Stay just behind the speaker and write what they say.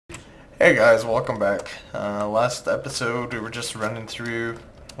Hey guys, welcome back. Last episode we were just running through,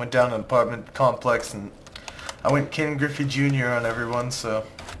 went down an apartment complex and I went Ken Griffey Jr. on everyone, so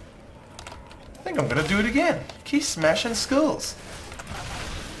I think I'm gonna do it again. Keep smashing skulls.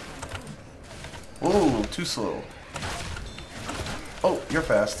 Whoa, too slow. Oh, you're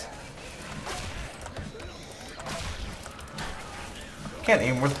fast. Can't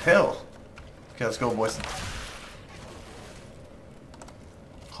aim worth hell. Okay, let's go, boys.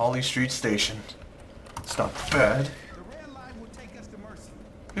 Holly Street Station. It's not bad. The red line will take us to Mercy.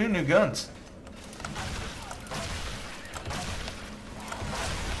 Who new guns?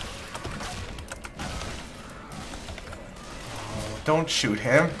 Oh, don't shoot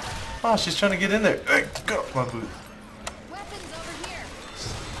him. Oh, she's trying to get in there. Hey, get off my boot. Weapons over here.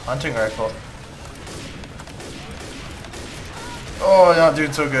 Hunting rifle. Oh, you're not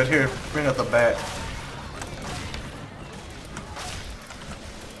doing so good. Here, bring out the bat.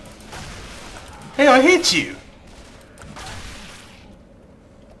 Hey, I hit you!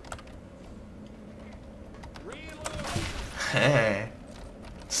 Hey,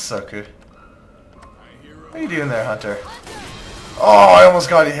 sucker. What are you doing there, Hunter? Oh, I almost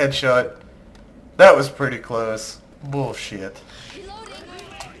got a headshot. That was pretty close. Bullshit. Reloading.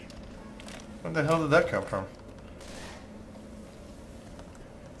 Where the hell did that come from?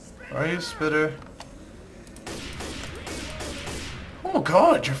 Are you, Spitter? Oh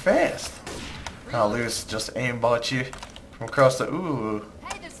god, you're fast. Oh, Lewis just aimbot you from across the... Ooh.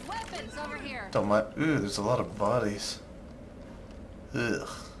 Hey, there's weapons over here. Don't mind. Ooh, there's a lot of bodies. Ugh.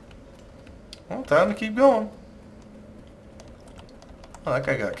 Well, time to keep going. Oh, that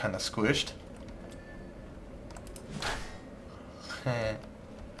guy got kind of squished.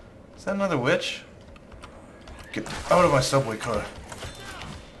 Is that another witch? Get out of my subway car.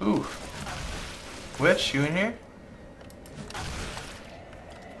 Ooh. Witch, you in here?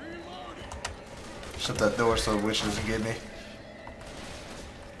 Shut that door so the witch doesn't get me.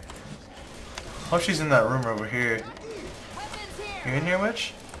 Oh, she's in that room over here. Weapons You here. in here,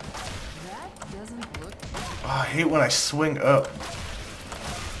 witch? That doesn't look. Oh, I hate when I swing up.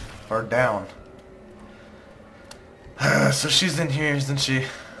 Or down. So she's in here, isn't she?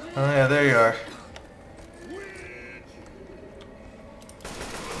 Oh yeah, there you are.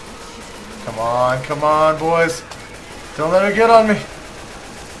 Come on, boys. Don't let her get on me.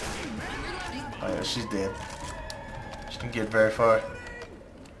 Oh yeah, she's dead. She didn't get very far.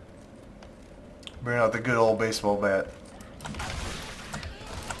 Bring out the good old baseball bat.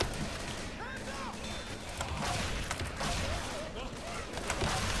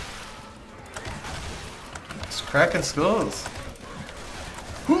 It's cracking skulls.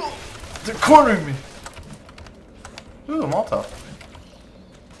 Ooh, they're cornering me. Ooh, a Molotov.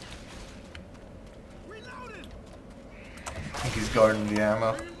 I think he's guarding the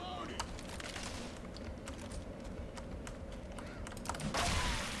ammo.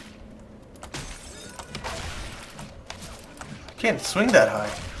 Can't swing that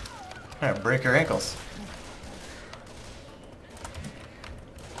high. I'm gonna break her ankles.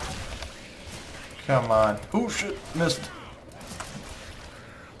 Come on. Oh shit, missed.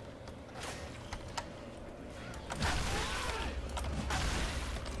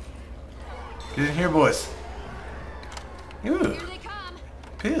 Get in here, boys. Ooh, Here they come.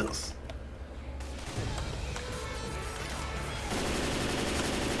 pills.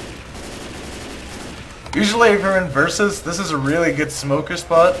 Usually if you're in Versus, this is a really good smoker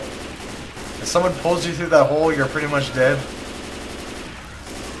spot. If someone pulls you through that hole, you're pretty much dead.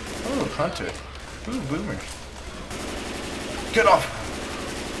 Oh, Hunter. Ooh, Boomer. Get off!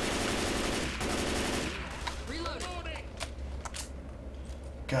 Reloading.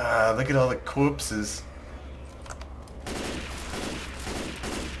 God, look at all the corpses.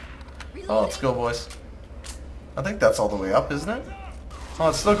 Oh, let's go, boys. I think that's all the way up, isn't it? Oh,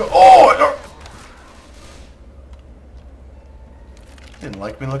 it's still go. Oh, I don't. Didn't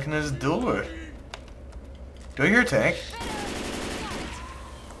like me looking at his door. Do I hear a tank?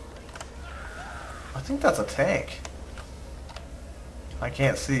 I think that's a tank. I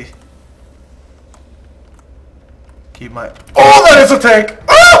can't see. Keep my... Oh, that is a tank!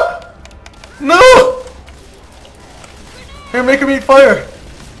 Ah! No! Here, make him eat fire.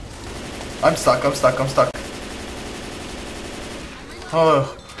 I'm stuck.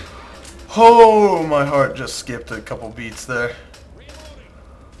 Oh. Oh, my heart just skipped a couple beats there.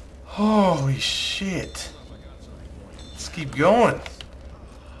 Holy shit. Let's keep going.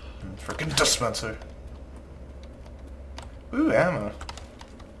 Freaking dispenser. Ooh, ammo.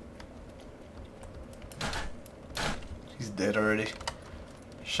 He's dead already.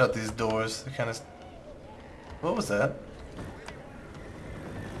 Shut these doors. They kind of... What was that?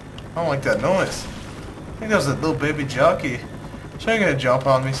 I don't like that noise. I think that was a little baby jockey. Sure, you're gonna jump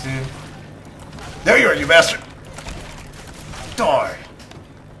on me soon. There you are, you bastard! Die!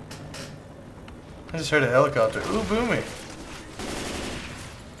 I just heard a helicopter. Ooh, boomy.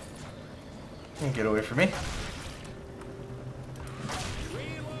 You can get away from me.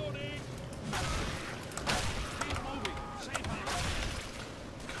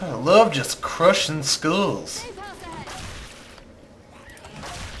 God, I love just crushing skulls. Safe house ahead.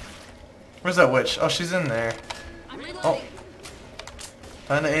 Where's that witch? Oh, she's in there. I'm reloading. Oh.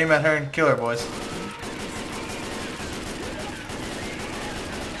 Time to aim at her and kill her, boys.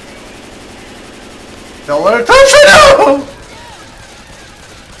 Don't let her touch her! No!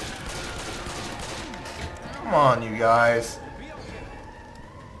 Come on, you guys.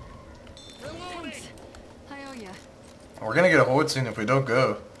 Thanks. I owe ya. We're gonna get a horde soon if we don't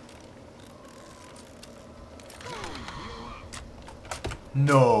go.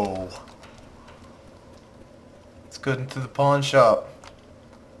 No. Let's go into the pawn shop.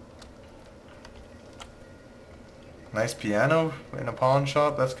 Nice piano in a pawn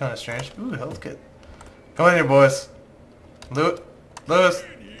shop? That's kind of strange. Ooh, health kit. Come on here, boys. Lewis.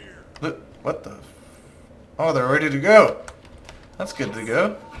 What the? Oh, they're ready to go. That's good to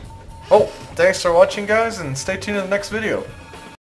go. Oh, thanks for watching, guys, and stay tuned in the next video.